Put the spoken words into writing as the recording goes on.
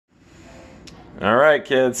All right,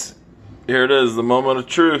 kids. Here it is, the moment of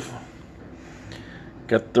truth.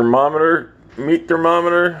 Got thermometer, meat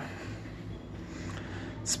thermometer.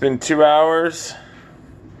 It's been 2 hours.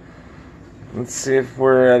 Let's see if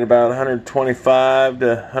we're at about 125 to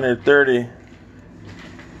 130.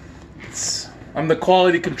 I'm the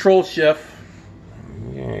quality control chef.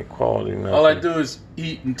 You ain't quality nothing. All I do is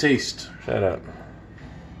eat and taste. Shut up.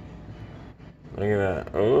 Look at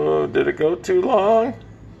that. Oh, did it go too long?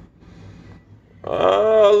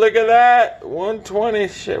 Oh, look at that. 120.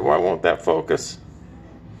 Shit, why won't that focus?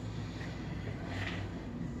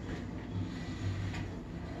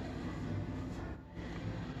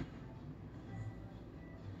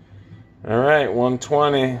 All right,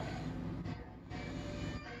 120.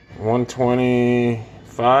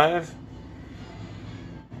 125.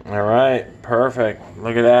 All right, perfect.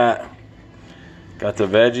 Look at that. Got the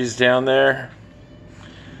veggies down there.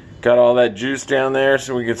 Got all that juice down there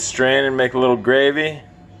so we could strain and make a little gravy.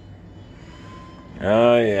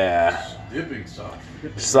 Oh, yeah. Dipping sauce.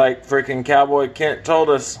 Just like freaking Cowboy Kent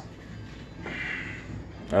told us.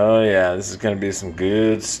 Oh, yeah, this is going to be some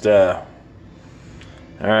good stuff.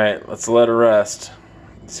 All right, let's let it rest.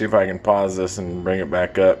 See if I can pause this and bring it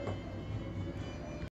back up.